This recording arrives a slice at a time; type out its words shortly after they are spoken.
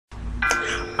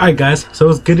Alright guys, so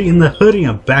it's Goody in the Hoodie.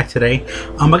 I'm back today.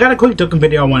 I got a quick Dokkan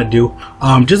video I want to do.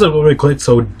 Just a really quick.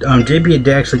 So JB did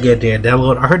actually get a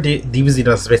download. I heard DBZ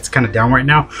Dokkan is kind of down right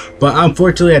now, but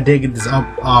unfortunately I did get this up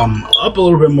a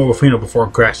little bit more with, before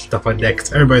it crashed, stuff like that,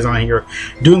 because everybody's on here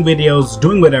doing videos,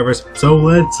 doing whatever. So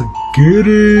let's get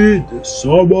it.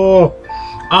 Summer.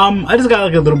 I just got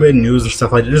like a little bit of news and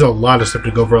stuff like that. There's a lot of stuff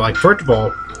to go over. Like, first of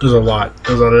all, there's a lot.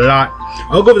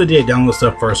 I'll go over the day download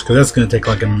stuff first, because that's gonna take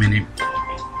like a minute.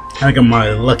 I got my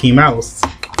lucky mouse,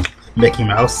 Mickey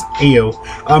Mouse. Ew.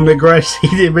 Gresh, he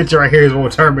did mention right here his little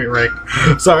tournament rank.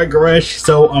 Sorry, Gresh.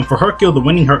 So for Hercule, the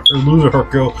winning loser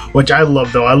Hercule, which I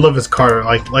love though. I love his card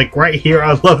art. Like right here,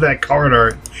 I love that card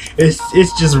art. It's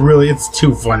just really, it's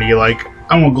too funny. Like,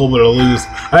 I won't go over to lose.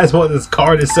 I just want this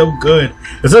card. It's so good.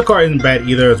 This other card isn't bad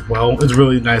either as well. It's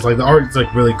really nice. Like, the art is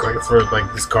like really great for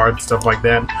like this card and stuff like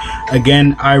that.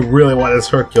 Again, I really want this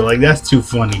Hercule. Like, that's too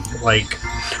funny. Like,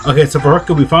 okay, so for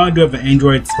Hercule, we finally do have an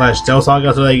Android / Cell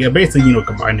Saga. So like basically,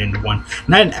 combined into one.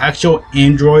 Not an actual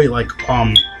Android like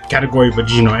category,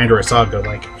 but Android Saga,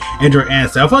 like Android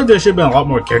and Cell. I feel like there should have been a lot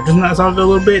more characters in that saga a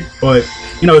little bit, but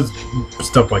it's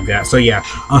stuff like that. So yeah,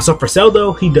 so for Cell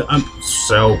though, he does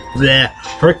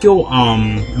Hercule,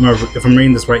 if I'm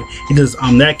reading this right, he does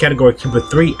that category keep with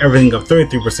 3, everything of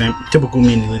 33%, typical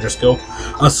mini leader skill.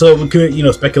 So we could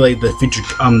speculate the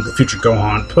future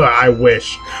Gohan. I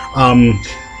wish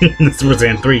Super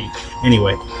Saiyan 3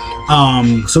 anyway.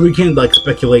 So we can like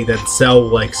speculate that Cell,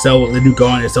 the new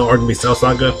Gohan and Cell are gonna be Cell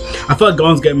Saga. I feel like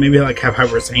Gohan's gonna maybe like have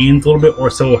Hyper Saiyans a little bit, or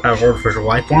Cell will have artificial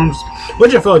life forms,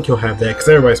 which I feel like he'll have that, because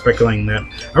everybody's speculating that.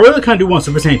 I really kind of do want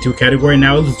Super Saiyan 2 category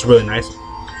now. It looks really nice.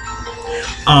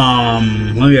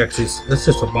 Let me actually, let's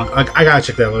just I gotta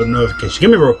check that little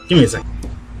notification. Give me a second.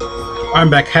 I'm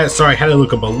back. Sorry, I had to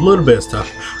look up a little bit of stuff.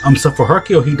 So for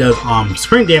Hercule, he does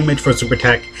spring damage for super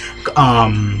attack,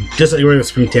 just like regular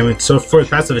spring damage. So for his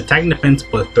passive, attack and defense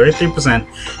plus 33%,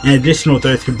 and additional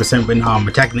 33% when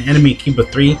attacking the enemy, keep a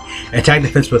 3, attack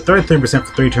defense plus 33%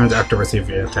 for 3 turns after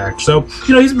receiving an attack. So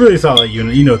he's a really solid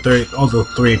unit. All the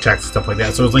 3 attacks and stuff like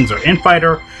that. So his links are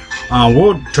Infighter,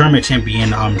 World Tournament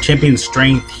Champion, Champion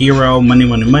Strength, Hero,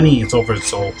 Money, and Soul for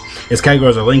Soul. His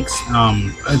categories are links.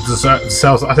 I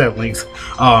said links.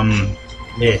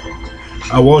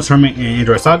 World Tournament and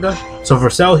Android Saga. So for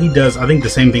Cell, he does, I think, the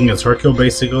same thing as Hercule,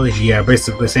 basically. Yeah,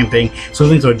 basically the same thing. So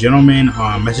links are Gentleman,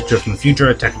 Messengers from the Future,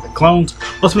 Attack of the Clones,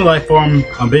 Ultimate Life Form,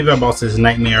 Baby Boss's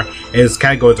Nightmare. His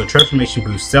categories are Transformation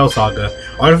Boost, Cell Saga,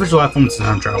 Artificial Life Forms, and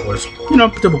Time Travelers.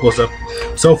 Typical stuff.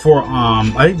 So for,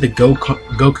 I think the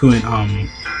Goku and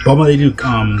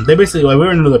Bulma, they basically, like,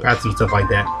 we're into the paths and stuff like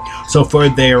that. So for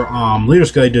their leader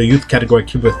skill, they do a youth category,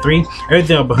 keep with 3,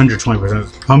 everything up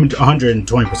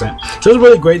 120%. So it's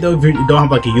really great though if you don't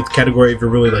have like a youth category, if you're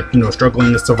really like struggling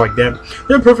and stuff like that.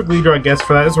 They're a perfect leader, I guess,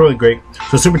 for that. It's really great.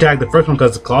 So super attack, the first one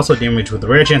causes colossal damage with a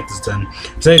rare chance to stun.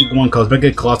 The second one causes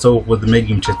mega colossal with a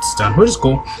medium chance to stun, which is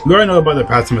cool. We already know about their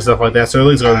paths and stuff like that. So at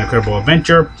least are an incredible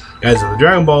adventure, guys of the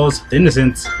Dragon Balls, the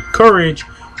Innocence, Courage,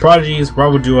 Prodigies,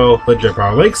 Bravo Duo, Legendary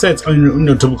Power Link sets,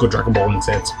 typical Dragon Ball Link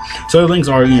sets. So the links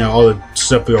are, all the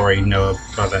stuff we already know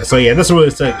about that. So yeah, that's really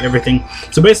like everything.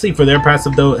 So basically for their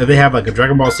passive though, if they have like a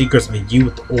Dragon Ball Seekers, a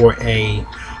Youth, or a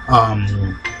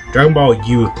Dragon Ball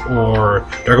Youth or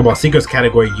Dragon Ball Seekers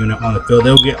category unit on the field,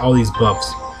 they'll get all these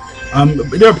buffs.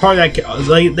 They're part of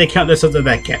that, they count themselves as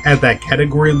that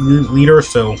category leader,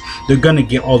 so they're gonna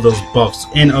get all those buffs,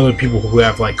 and other people who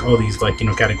have like all these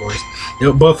categories.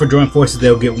 But for joint forces,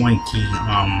 they'll get 1 key,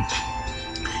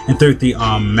 and 30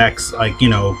 max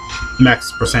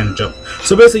max percentage up.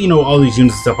 So basically, all these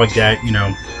units and stuff like that,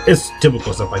 it's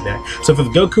typical stuff like that. So for the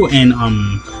Goku and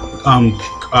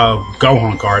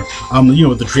Gohan card,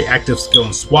 with the tree active skill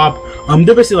and swap,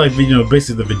 they're basically like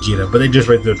basically the Vegeta, but they just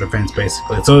raise their defense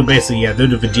basically. So basically, yeah, they're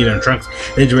the Vegeta and Trunks.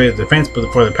 They just raise their defense, but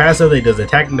for the passive, they does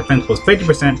attack and defense plus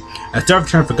 50%. A start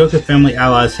return for Goku family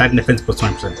allies, attack and defense plus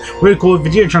 20%. Really cool.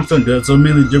 Vegeta and Trunks don't do it, so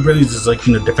mainly they're really just like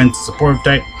defense and support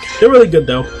type. They're really good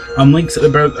though. Links are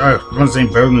better, I'm saying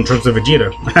better than Trunks of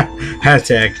Vegeta.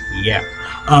 Hashtag yeah.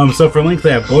 So for Link,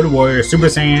 they have Golden Warrior, Super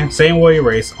Saiyan, Saiyan Warrior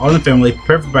Race, all in the family,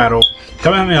 prepared for battle,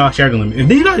 Kamehameha, Shadow Limit. If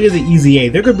these guys get an easy A,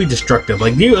 they're going to be destructive.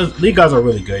 Like, these guys are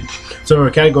really good. So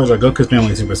our categories are Goku's family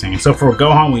and Super Saiyan. So for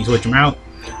Gohan, when you switch him out,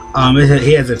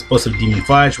 he has Explosive Demon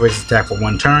Flash, raises attack for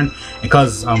 1 turn, and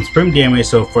causes spring damage.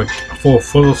 So for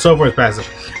his passive,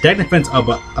 attack defense up,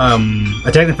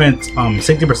 attack defense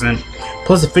 60%,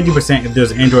 plus a 50% if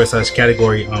there's an Android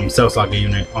category Cell Saga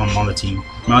unit on the team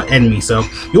enemy. So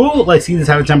you'll like see this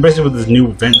happen time, especially with this new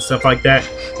event and stuff like that.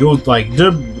 You'll like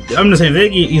I'm just saying, if they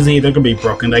get easy, they're gonna be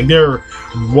broken. Like, they're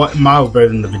what miles better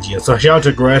than the Vegeta. So shout out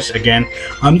to Gresh again.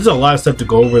 There's a lot of stuff to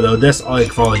go over though. This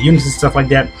like for all the units and stuff like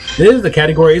that. This is the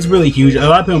category. It's really huge. A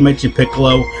lot of people mention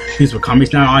Piccolo. He's with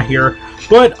Kami's now on here,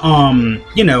 but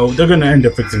you know, they're gonna end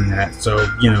up fixing that. So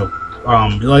you know.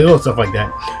 Like little stuff like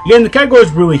that. Again, the category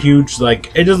is really huge. Like,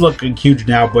 it does look huge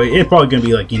now, but it's probably gonna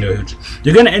be like, you know, huge.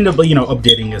 They're gonna end up, you know,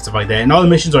 updating and stuff like that. And all the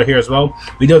missions are here as well.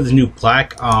 We do have this new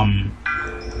plaque.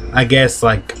 I guess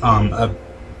like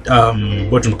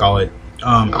whatchamacallit,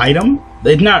 item.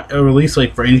 It's not released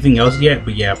like for anything else yet,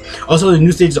 but yeah. Also, the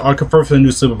new stages are confirmed for the new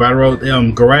Super Battle Road.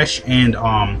 Goresh and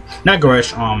not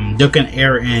Goresh, Dokkan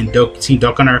Air and Team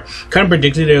Dokkan are kind of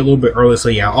predicted it a little bit early. So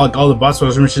yeah, all the boss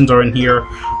rush missions are in here.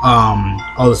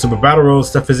 All the Super Battle Road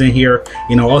stuff is in here.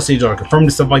 You know, all stages are confirmed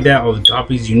and stuff like that. All the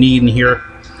copies you need in here.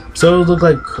 So it looks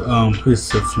like please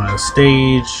switch my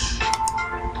stage.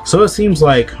 So it seems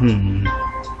like can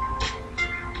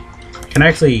I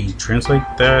actually translate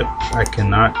that? I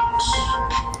cannot.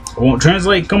 I won't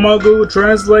translate. Come on, Google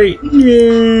Translate.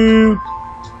 Yeah.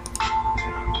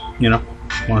 You know,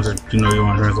 you want to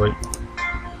translate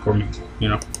for me? You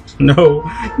know, no.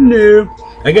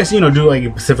 I guess, you know, do like a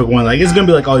specific one. Like, it's gonna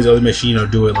be like all these other missions. You know,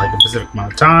 do it like a specific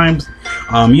amount of times.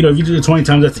 You know, if you do it 20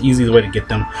 times, that's the easiest way to get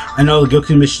them. I know the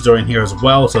Goku missions are in here as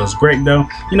well, so it's great though.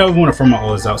 You know, we want to format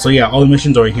all this out. So yeah, all the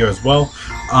missions are in here as well.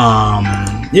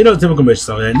 You know, typical missions.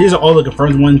 So these are all the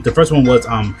confirmed ones. The first one was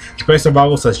Space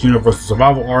Survival / Universal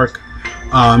Survival Arc.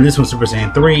 This one's Super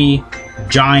Saiyan 3,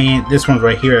 Giant. This one's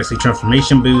right here, actually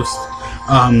Transformation Boost.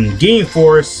 Game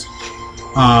Force.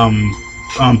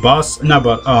 Boss, not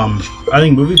but I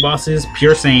think movie bosses,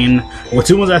 Pure Saiyan, well,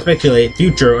 2 ones I speculated,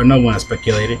 Future, another one I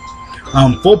speculated,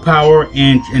 Full Power,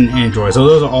 and Android. So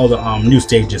those are all the new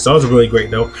stages. So those are really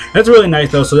great though. That's really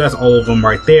nice though. So that's all of them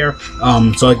right there.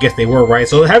 So I guess they were right.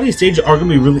 So have these stages are gonna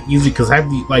be really easy because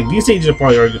these stages are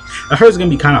probably I heard it's gonna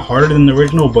be kind of harder than the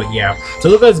original, but yeah. So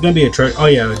it looks like it's gonna be a oh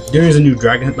yeah, there is a new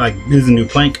dragon, like there's a new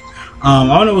plank. I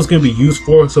don't know what it's gonna be used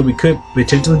for, so we could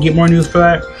potentially get more news for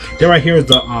that. Then right here is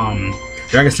the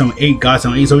Dragon Stone 8, God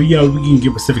Stone 8, so you know, we can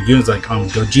get specific units like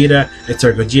Gogeta,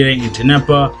 Gogeta, and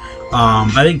Tenempa.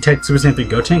 I think Tech Super Saiyan 3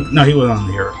 Gotenk, no, he wasn't on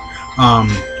here.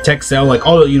 Tech Cell, like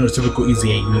all the, you know, typical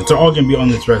Easy 8 units, they're all gonna be on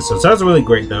this red, so that's really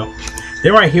great though.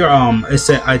 Then right here, it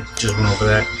said, I just went over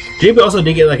that. JB also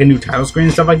did get like a new title screen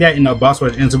and stuff like that, and the boss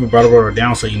rush and Super Battle Road are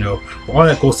down, so you know, all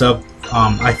that cool stuff.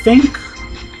 I think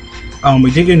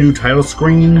we did get a new title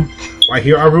screen right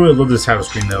here. I really love this title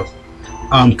screen though.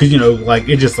 Cause you know, like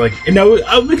it just like, you know,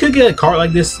 we could get a card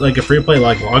like this, like a free play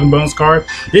like login bonus card.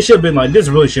 This should have been like, this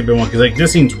really should have been one, because like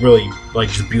this seems really like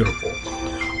just beautiful.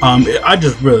 I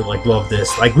just really like love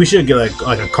this. Like we should get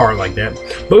like a card like that.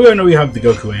 But we already know we have the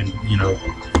Goku and, you know,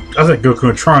 I was like Goku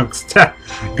and Trunks,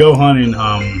 Gohan and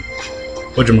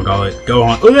whatchamacallit,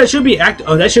 Gohan. Oh, that should be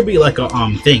that should be like a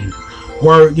thing.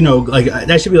 Or, you know, like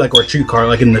that should be like a retreat card,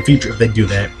 like in the future if they do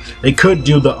that. They could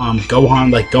do the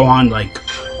Gohan,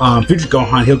 future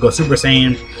Gohan, he'll go Super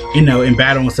Saiyan, you know, in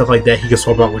battle and stuff like that. He can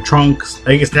swap out with Trunks.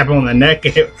 He can snap him on the neck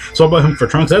and swap out him for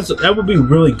Trunks. That would be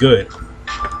really good.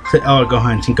 Oh,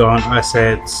 Gohan, Team Gohan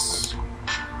assets.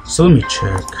 So let me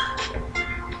check.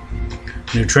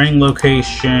 New training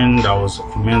location. That was a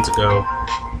few minutes ago.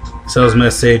 Sales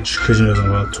message, because you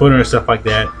know, on Twitter and stuff like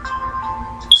that.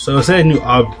 So it said new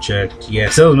object. Yeah,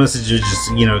 sales messages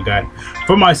just, you know, got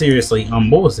for my seriously.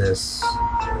 What was this?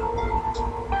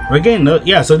 Again,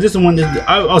 yeah. So this is one.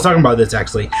 I was talking about this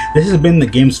actually. This has been in the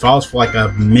game's files for like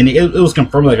a minute. It was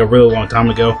confirmed like a really long time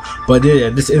ago. But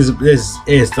this is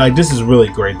really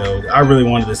great though. I really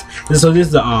wanted this. So this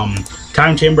is the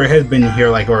time chamber. It has been here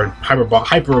like, or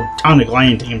hypertonic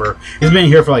lion chamber. It's been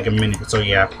here for like a minute. So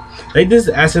yeah, like this is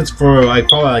assets for like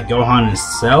probably like Gohan and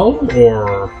Cell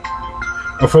or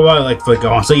for like for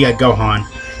Gohan. So yeah, Gohan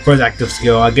for his active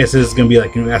skill. I guess this is gonna be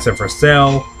like an asset for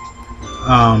Cell.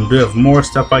 Do we have more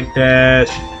stuff like that?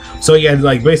 So yeah,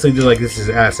 like basically like this is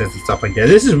assets and stuff like that.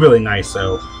 This is really nice.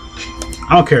 So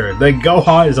I don't care. Like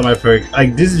Gohan is my favorite.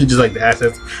 Like this is just like the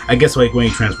assets. I guess like when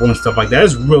you transform and stuff like that,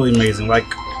 it's really amazing. Like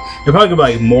they're probably gonna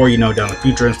be like more, you know, down the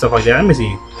future and stuff like that. Let me see.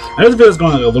 I know this video is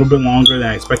going like a little bit longer than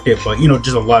I expected, but you know,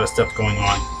 just a lot of stuff going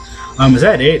on. Is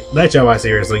that it? That job, I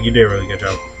seriously, you did a really good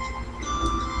job.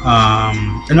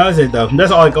 And that's it though.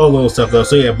 That's all like all little stuff though.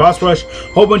 So yeah, boss rush,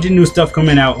 whole bunch of new stuff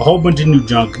coming out, a whole bunch of new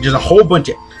junk, just a whole bunch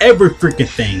of every freaking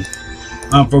thing.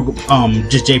 For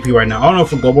just JP right now. I don't know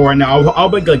for global right now. I'll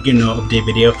make like, you know, update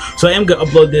video. So I am gonna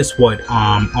upload this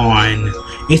on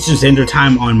Eastern Standard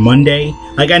Time on Monday,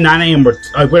 like at 9 AM or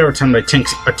like whatever time, like 10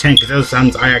 because those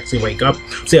times I actually wake up.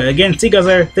 So yeah, again, see you guys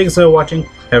later. Thanks for watching.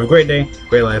 Have a great day,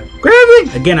 great life, great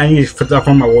everything. Again, I need to put that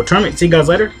for my world tournament. See you guys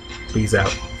later. Peace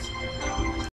out.